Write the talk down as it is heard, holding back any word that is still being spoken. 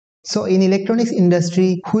So in electronics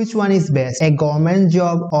industry, which one is best, a government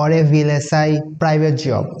job or a Vlsi private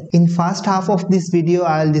job? In first half of this video,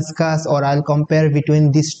 I'll discuss or I'll compare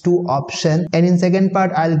between these two options, and in second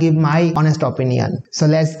part, I'll give my honest opinion. So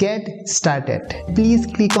let's get started. Please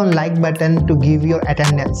click on like button to give your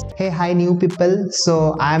attendance. Hey, hi new people.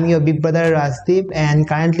 So I'm your big brother Rajdeep, and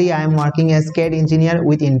currently I'm working as CAD engineer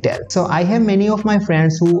with Intel. So I have many of my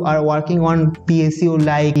friends who are working on PSU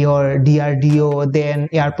like your DRDO, then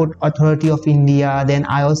Airport Authority of India, then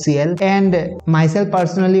IOCL, and myself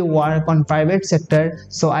personally work on private sector.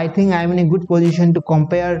 So I think I'm in a good position to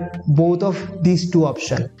compare both of these two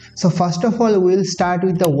options. So first of all, we'll start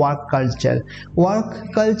with the work culture.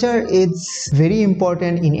 Work culture is very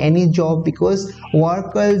important in any job because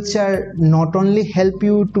work culture not only help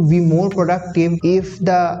you to be more productive. If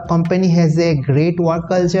the company has a great work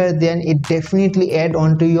culture, then it definitely add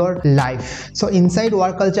on to your life. So inside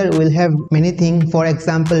work culture, we'll have many things. For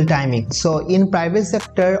example, timing. So in private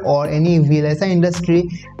sector or any Vlsi industry,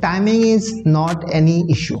 timing is not any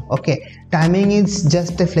issue. Okay, timing is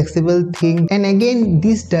just a flexible thing, and again,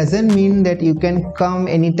 this doesn't mean that you can come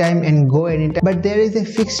anytime and go anytime, but there is a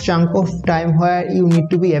fixed chunk of time where you need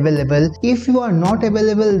to be available. If you are not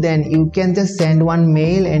available, then you can just send one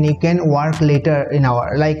mail and you can work later in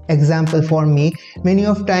hour. Like example, for me, many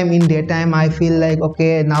of time in daytime I feel like,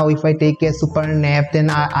 okay, now if I take a super nap, then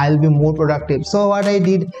I'll be more productive. So what I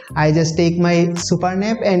did, I just take my super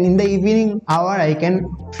nap, and in the evening hour I can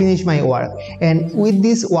finish my work. And with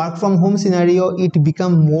this work from home scenario, it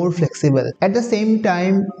become more flexible. At the same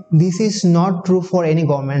time, this is not true for any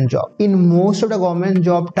government job. In most of the government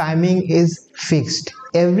job, timing is fixed.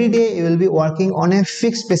 Every day you will be working on a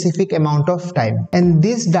fixed specific amount of time, and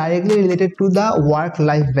this directly related to the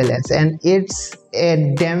work-life balance. And it's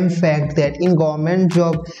a damn fact that in government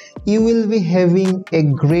job you will be having a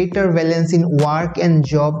greater balance in work and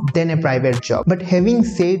job than a private job. But having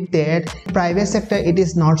said that, private sector, it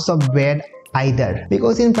is not so bad either,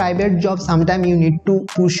 because in private job sometimes you need to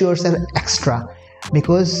push yourself extra,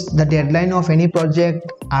 because the deadline of any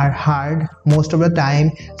project are hard most of the time,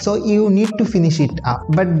 so you need to finish it up.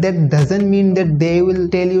 But that doesn't mean that they will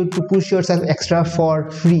tell you to push yourself extra for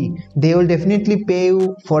free. They will definitely pay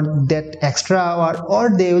you for that extra hour,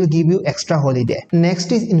 or they will give you extra holiday.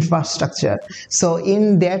 Next is infrastructure. So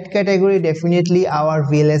in that category, definitely our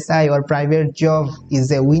Vlsi or private job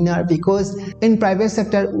is a winner, because in private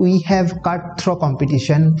sector we have cutthroat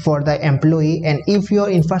competition for the employee, and if your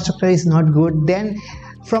infrastructure is not good, then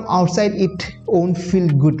from outside it won't feel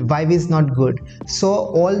good, vibe is not good. So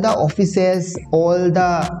all the offices, all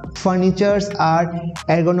the furnitures are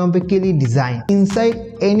ergonomically designed. Inside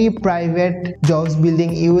any private jobs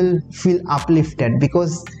building, you will feel uplifted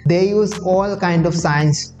because they use all kind of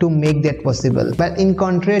science to make that possible. But in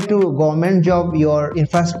contrary to government job, your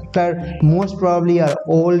infrastructure most probably are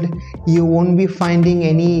old. You won't be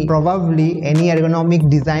finding probably any ergonomic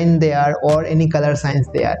design there or any color science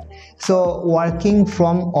there. So working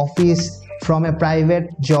from office from a private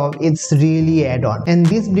job, it's really add-on. And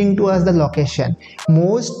this brings to us the location.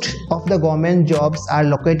 Most of the government jobs are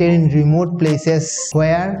located in remote places,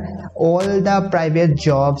 where all the private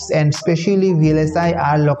jobs and especially Vlsi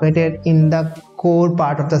are located in the core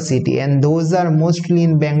part of the city, and those are mostly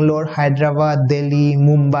in Bangalore, Hyderabad, Delhi,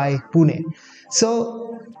 Mumbai, Pune.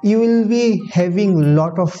 So you will be having a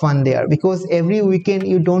lot of fun there, because every weekend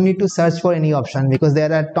you don't need to search for any option, because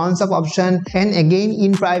there are tons of options. And again,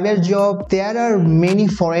 in private job there are many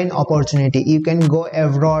foreign opportunity. You can go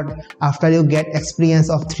abroad after you get experience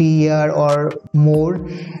of 3 years or more.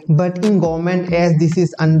 But in government, as this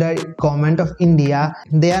is under government of India,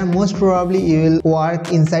 there most probably you will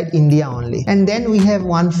work inside India only. And then we have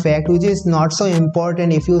one fact which is not so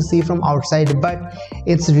important if you see from outside, but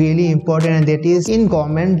it's really important, and that is in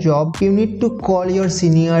government job you need to call your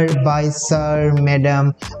senior by sir,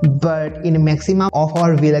 madam. But in maximum of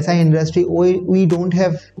our Vlsi industry, we don't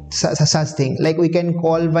have such thing. Like we can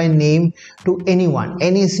call by name to anyone,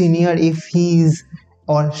 any senior. If he is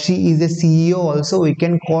or she is a CEO also, we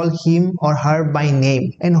can call him or her by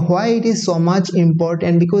name. And why it is so much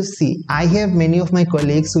important? Because see, I have many of my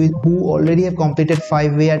colleagues who already have completed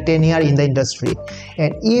 5 year, 10 year in the industry,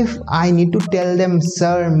 and if I need to tell them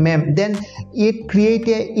sir, ma'am, then it create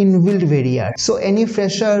a inbuilt barrier. So any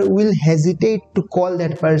fresher will hesitate to call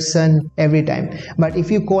that person every time. But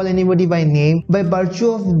if you call anybody by name, by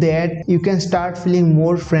virtue of that, you can start feeling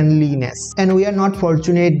more friendliness. And we are not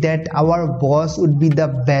fortunate that our boss would be the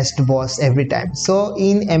best boss every time. So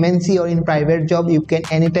in MNC or in private job, you can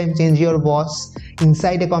anytime change your boss,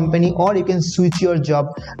 inside a company, or you can switch your job.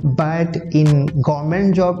 But in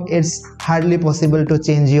government job, it's hardly possible to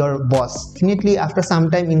change your boss. Definitely after some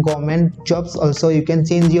time in government jobs also you can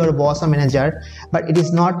change your boss or manager, but it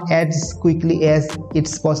is not as quickly as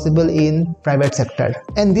it's possible in private sector.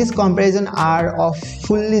 And these comparisons are of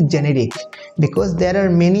fully generic because there are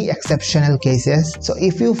many exceptional cases. So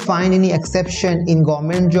if you find any exception in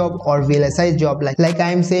government job or VLSI job, like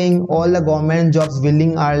I am saying, all the government jobs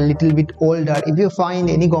building are a little bit older. If you find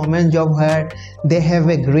any government job where they have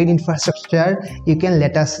a great infrastructure, you can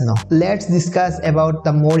let us know. Let's discuss about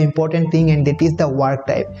the more important thing, and that is the work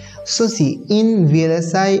type. So see, in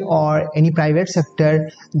VLSI or any private sector,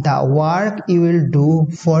 the work you will do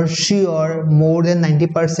for sure more than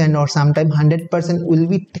 90% or sometimes 100% will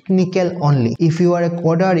be technical only. If you are a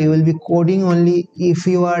coder, you will be coding only. If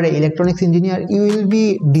you are an electronics engineer, you will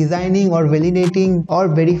be designing or validating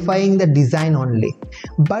or verifying the design only.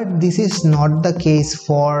 But this is not the case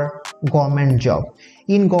for government job.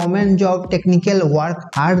 In government job, technical work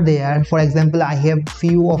are there. For example, I have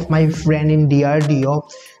few of my friends in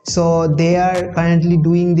DRDO, so they are currently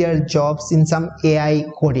doing their jobs in some AI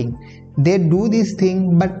coding. They do this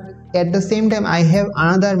thing, but at the same time I have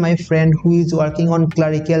another my friend who is working on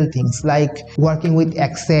clerical things like working with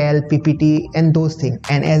Excel, PPT and those things,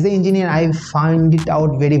 and as an engineer I find it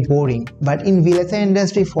out very boring. But in VLSI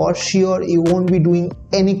industry for sure you won't be doing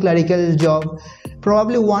any clerical job.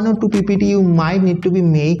 Probably 1 or 2 PPT you might need to be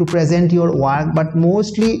made to present your work, but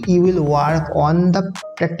mostly you will work on the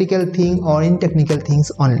practical thing or in technical things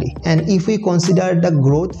only. And if we consider the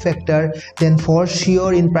growth factor, then for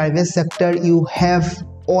sure in private sector you have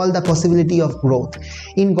all the possibility of growth.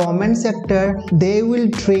 In government sector, they will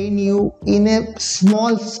train you in a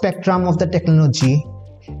small spectrum of the technology,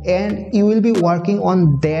 and you will be working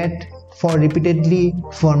on that for repeatedly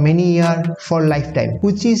for many years, for lifetime,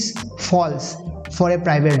 which is false for a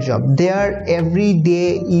private job. There every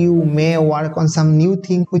day you may work on some new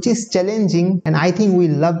thing which is challenging, and I think we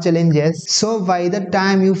love challenges. So by the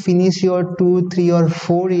time you finish your 2, 3 or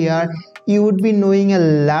 4 years, you would be knowing a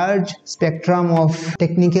large spectrum of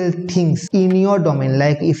technical things in your domain.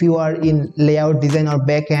 Like if you are in layout design or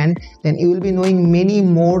backend, then you will be knowing many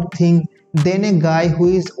more things than a guy who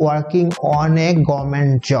is working on a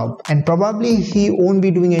government job, and probably he won't be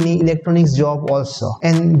doing any electronics job also.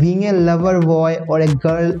 And being a lover boy or a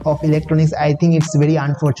girl of electronics, I think it's very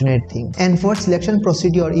unfortunate thing. And for selection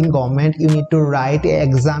procedure in government, you need to write an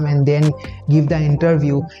exam and then give the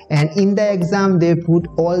interview, and in the exam they put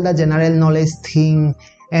all the general knowledge thing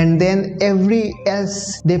and then every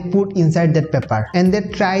else they put inside that paper, and they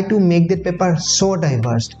try to make that paper so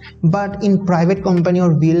diverse. But in private company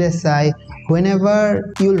or VLSI,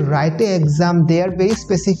 whenever you write an exam, they are very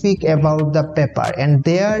specific about the paper, and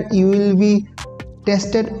there you will be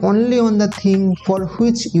tested only on the thing for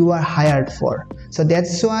which you are hired for. So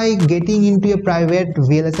that's why getting into a private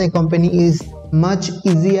VLSI company is much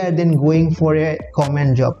easier than going for a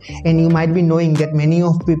government job. And you might be knowing that many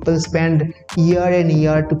of people spend year and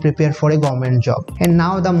year to prepare for a government job. And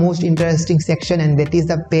now the most interesting section, and that is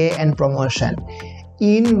the pay and promotion.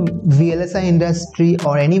 In VLSI industry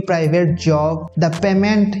or any private job, the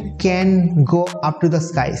payment can go up to the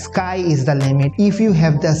sky. Sky is the limit if you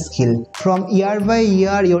have the skill. From year by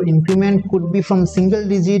year, your increment could be from single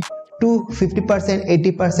digit to 50%,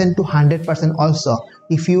 80% to 100% also.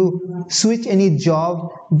 If you switch any job,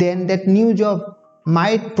 then that new job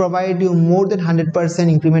might provide you more than 100%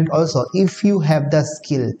 increment also if you have the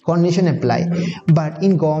skill. Condition apply. But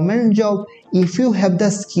in government job, if you have the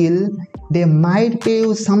skill, they might pay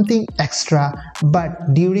you something extra,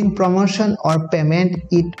 but during promotion or payment,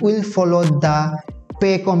 it will follow the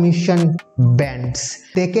pay commission bands.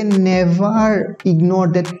 They can never ignore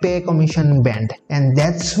that pay commission band, and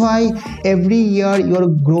that's why every year your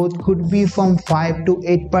growth could be from 5 to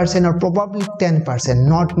 8% or probably 10%,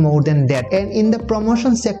 not more than that. And in the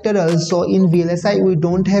promotion sector also, in VLSI we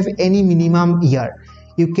don't have any minimum year.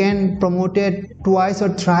 You can promote it twice or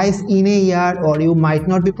thrice in a year, or you might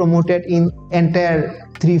not be promoted in entire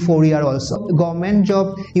 3-4 years also. Government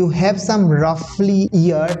job, you have some roughly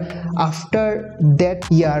year. After that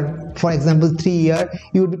year, for example 3 years,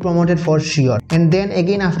 you will be promoted for sure, and then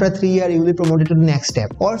again after 3 years you will be promoted to the next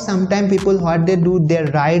step. Or sometimes people, what they do, they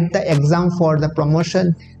write the exam for the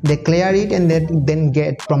promotion, they clear it and then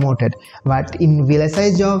get promoted. But in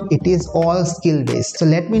VLSI job, it is all skill based. So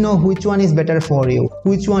let me know which one is better for you,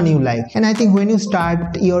 which one you like. And I think when you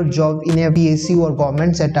start your job in a PSU or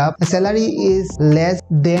government setup, the salary is less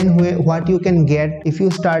than what you can get if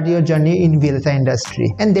you start your journey in Vlsi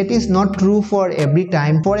industry. And that is not true for every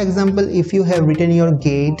time. For example, if you have written your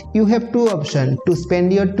GATE, you have two options: to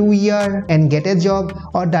spend your 2 years and get a job,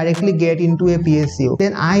 or directly get into a PSU.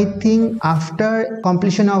 Then I think after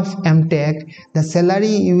completion of MTech, the salary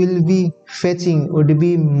you will be fetching would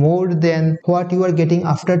be more than what you are getting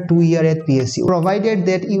after 2 years at PSU, provided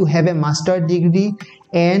that you have a master's degree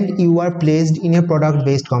and you are placed in a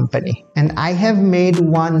product-based company. And I have made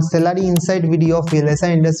one salary insight video of Vlsi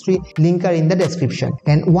industry, link are in the description.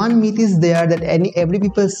 And one myth is there that every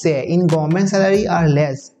people say in government salary are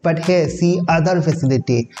less, but hey, see other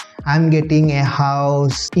facility. I'm getting a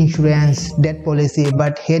house, insurance, debt policy,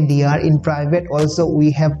 but hey dear, in private also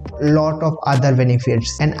we have lot of other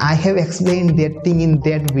benefits, and I have explained that thing in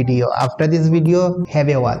that video. After this video, have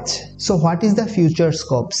a watch. So what is the future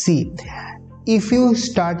scope? See, if you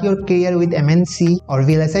start your career with MNC or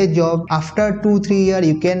Vlsi job, after 2-3 years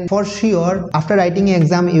you can for sure, after writing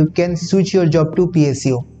exam, you can switch your job to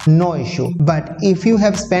PSU, no issue. But if you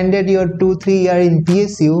have spent your 2-3 years in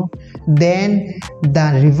PSU, then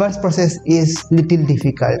the reverse process is little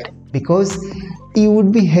difficult, because you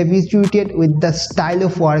would be habituated with the style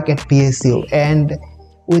of work at PSU, and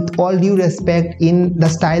with all due respect, in the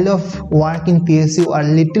style of work in PSU are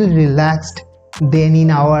little relaxed than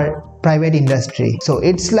in our private industry. So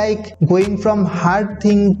it's like going from hard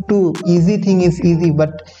thing to easy thing is easy,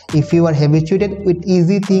 but if you are habituated with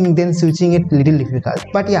easy thing, then switching it little difficult.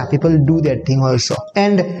 But yeah, people do that thing also.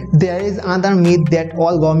 And there is another myth that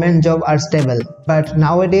all government jobs are stable, but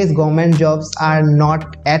nowadays government jobs are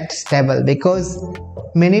not at stable, because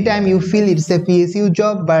many times you feel it's a PSU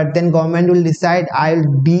job, but then government will decide I'll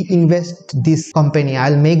de-invest this company,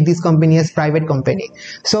 I'll make this company as private company.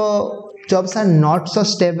 So jobs are not so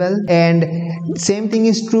stable, and same thing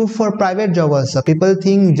is true for private job also. People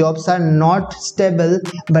think jobs are not stable,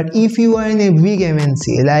 but if you are in a big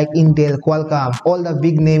MNC like Intel, Qualcomm, all the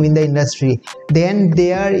big name in the industry, then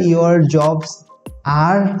there your jobs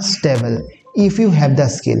are stable if you have the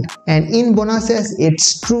skill. And in bonuses,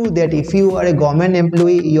 it's true that if you are a government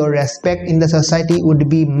employee, your respect in the society would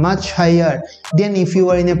be much higher than if you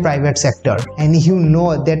are in a private sector. And you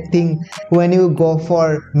know that thing when you go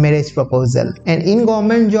for marriage proposal. And in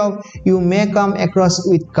government job, you may come across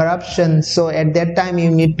with corruption, so at that time you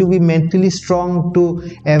need to be mentally strong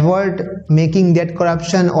to avoid making that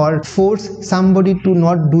corruption or force somebody to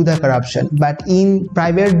not do the corruption. But in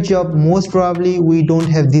private job, most probably we don't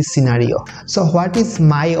have this scenario. So what is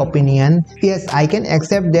my opinion? Yes, I can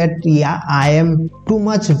accept that, yeah, I am too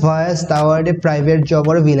much biased toward a private job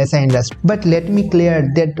or Vlsi industry. But let me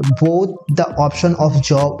clear that both the option of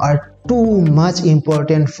job are too much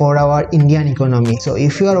important for our Indian economy. So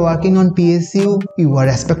if you are working on PSU, you are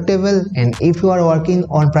respectable, and if you are working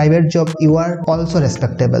on private job, you are also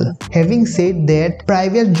respectable. Having said that,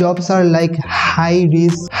 private jobs are like high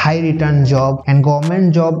risk, high return job, and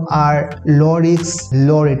government job are low risk,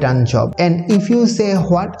 low return job. And if you say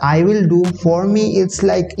what I will do, for me it's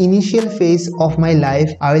like initial phase of my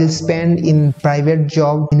life I will spend in private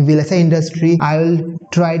job in Vlsi industry. I will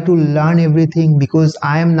try to learn everything, because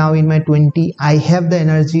I am now in my 20, I have the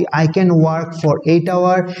energy, I can work for 8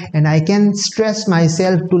 hours and I can stress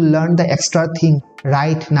myself to learn the extra thing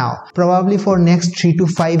right now. Probably for next 3 to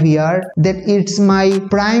 5 years, that it's my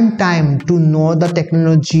prime time to know the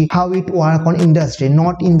technology, how it work on industry,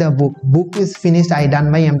 not in the book. Book is finished, I done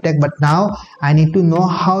my MTech, but now I need to know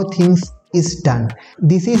how things is done.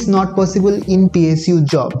 This is not possible in PSU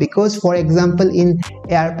job, because for example in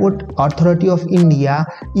Airport Authority of India,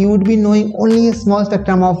 you would be knowing only a small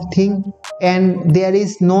spectrum of thing, and there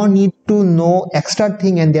is no need to know extra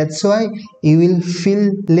thing, and that's why you will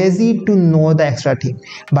feel lazy to know the extra thing.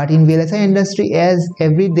 But in Vlsi industry, as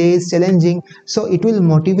every day is challenging, so it will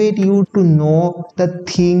motivate you to know the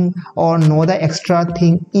thing or know the extra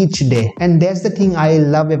thing each day, and that's the thing I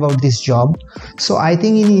love about this job. So I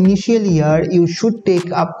think in initial year you should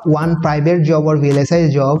take up one private job or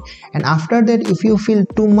Vlsi job, and after that if you feel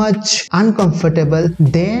too much uncomfortable,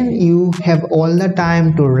 then you have all the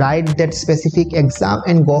time to write that specific exam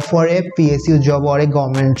and go for a PSU job or a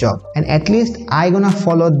government job. And at least I gonna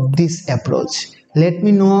follow this approach. Let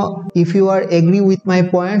me know if you are agree with my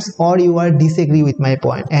points or you are disagree with my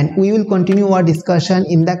point, and we will continue our discussion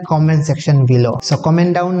in the comment section below. So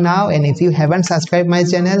comment down now, and if you haven't subscribed my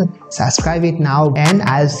channel, subscribe it now, and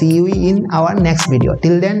I'll see you in our next video.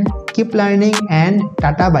 Till then, keep learning and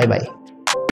tata, bye bye.